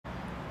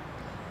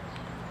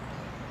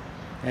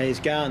How's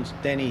it going? It's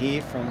Danny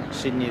here from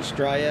Sydney,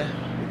 Australia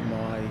with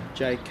my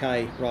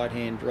JK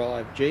right-hand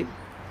drive Jeep.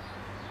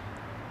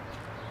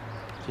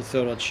 Just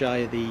thought I'd show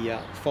you the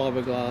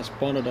fiberglass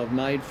bonnet I've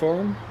made for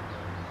them,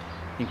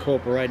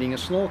 incorporating a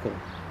snorkel.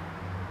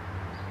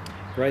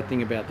 Great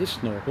thing about this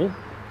snorkel is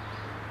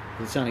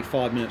it's only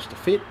 5 minutes to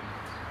fit,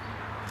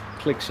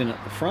 clicks in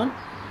at the front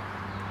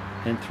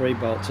and 3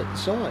 bolts at the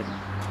side.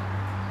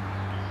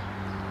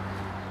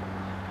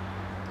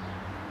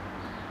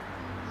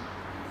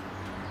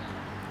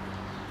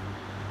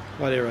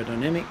 Quite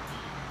aerodynamic.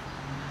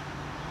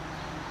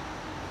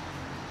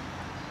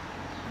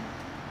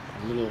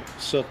 A little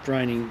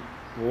self-draining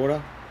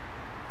water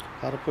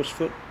platypus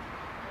foot.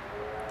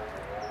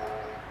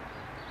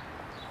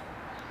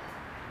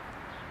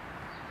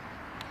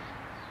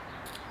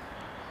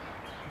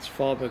 It's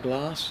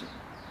fiberglass.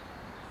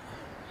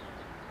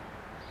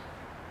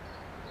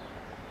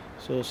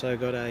 It's also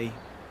got a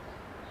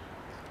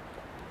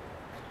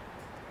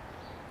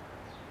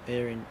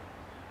air in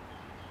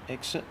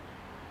exit.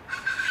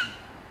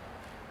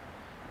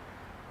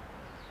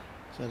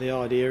 So the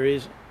idea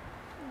is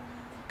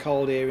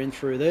cold air in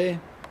through there,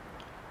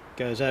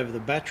 goes over the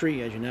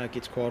battery. As you know, it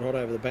gets quite hot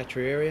over the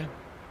battery area.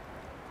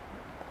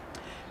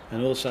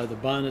 And also the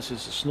bonus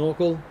is the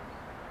snorkel.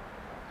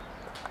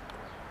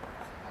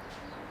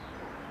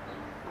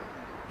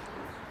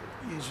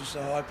 Uses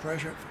the high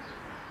pressure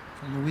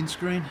from the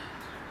windscreen.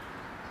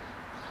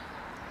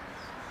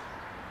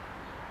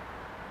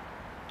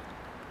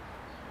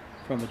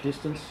 From a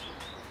distance.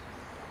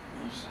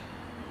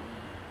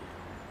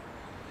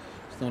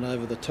 Not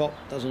over the top,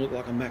 doesn't look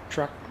like a Mack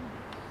truck.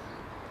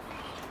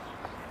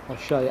 I'll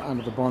show you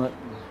under the bonnet.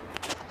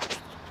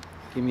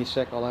 Give me a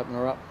sec, I'll open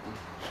her up.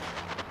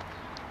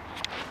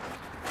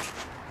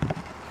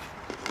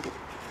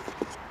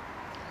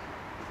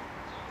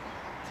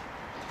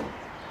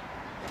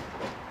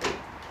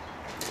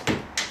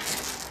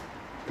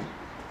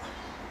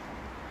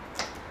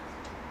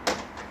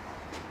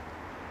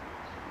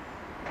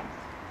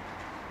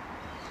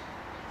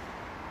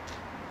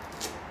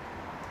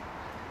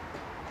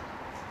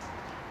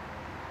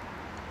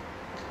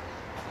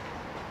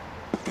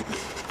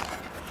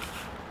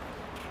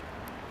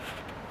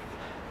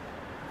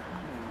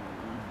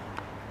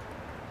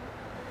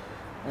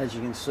 As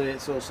you can see,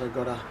 it's also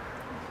got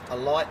a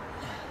light,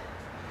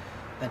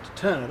 and to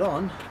turn it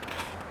on,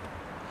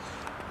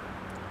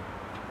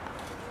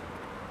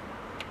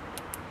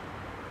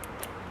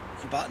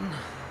 a button.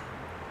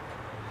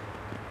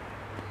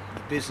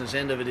 The business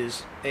end of it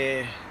is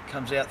air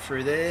comes out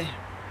through there,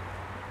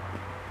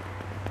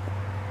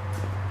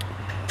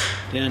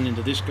 down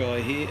into this guy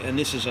here, and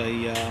this is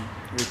a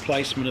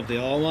replacement of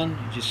the old one.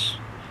 You just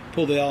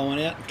pull the old one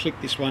out and click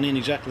this one in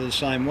exactly the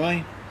same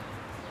way.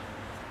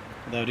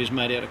 Though it is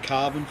made out of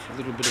carbon for a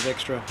little bit of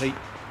extra heat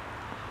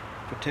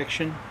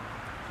protection.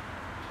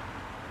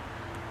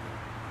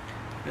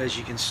 As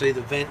you can see,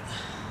 the vent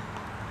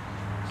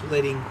is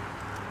letting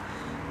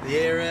the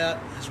air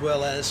out as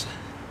well as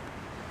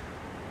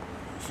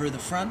through the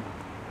front.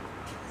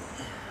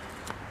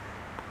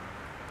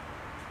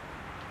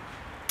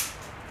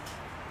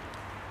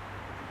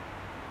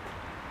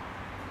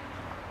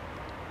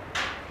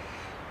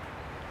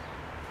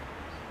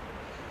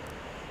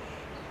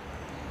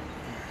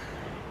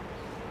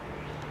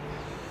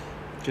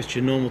 Just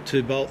your normal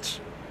 2 bolts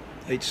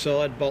each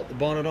side, bolt the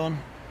bonnet on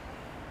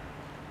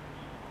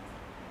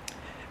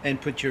and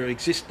put your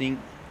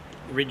existing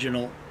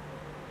original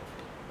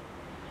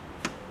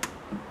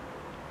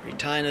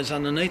retainers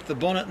underneath the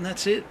bonnet, and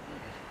that's it.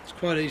 It's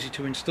quite easy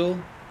to install.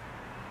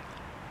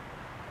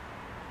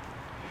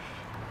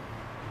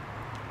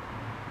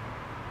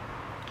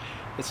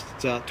 It's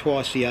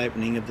twice the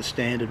opening of the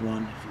standard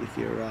one if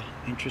you're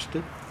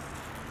interested.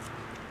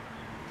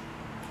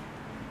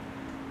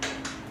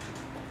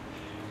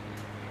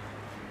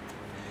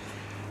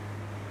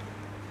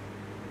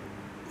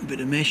 A bit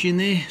of mesh in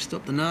there,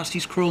 stop the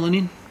nasties crawling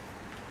in.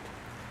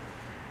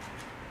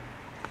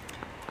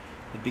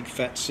 The big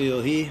fat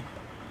seal here.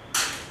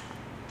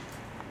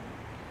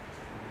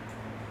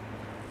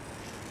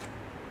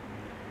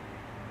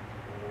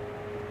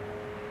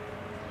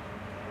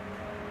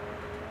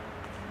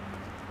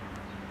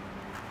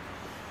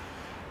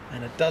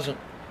 And it doesn't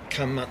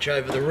come much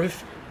over the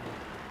roof.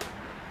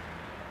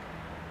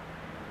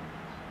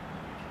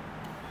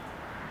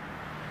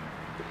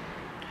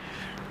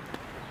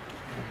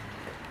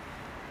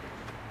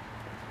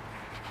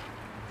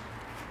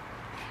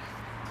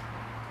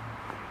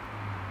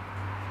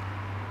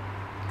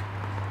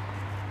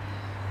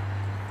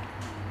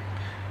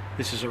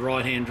 This is a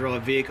right-hand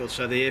drive vehicle,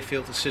 so the air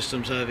filter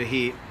system's over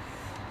here.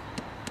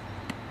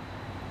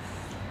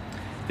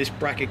 This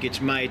bracket gets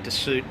made to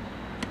suit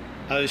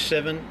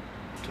 07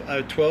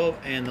 to 012,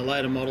 and the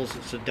later models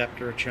it's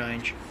adapter a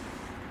change.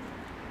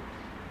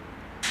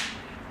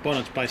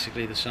 Bonnet's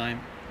basically the same.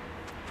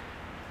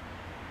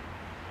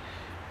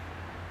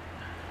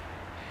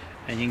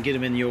 And you can get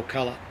them in your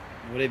colour.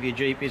 Whatever your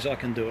Jeep is, I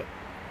can do it.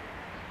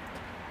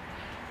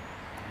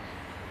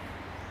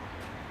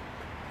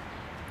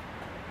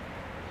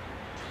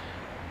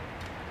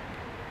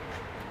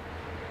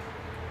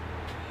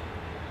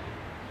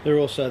 There are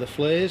also the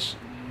flares.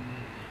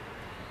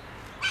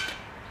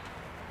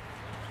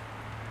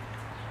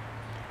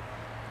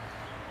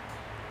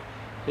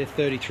 They're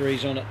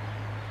 33s on it.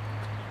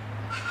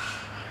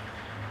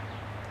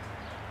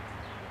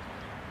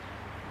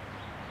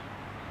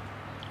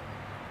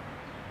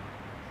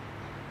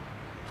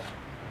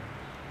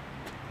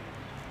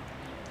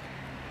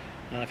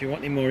 If you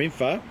want any more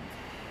info,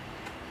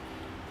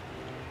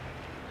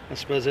 I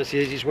suppose that's the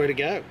easiest way to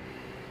go.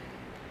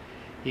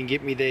 You can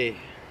get me there.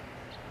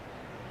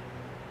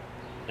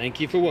 Thank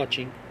you for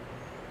watching.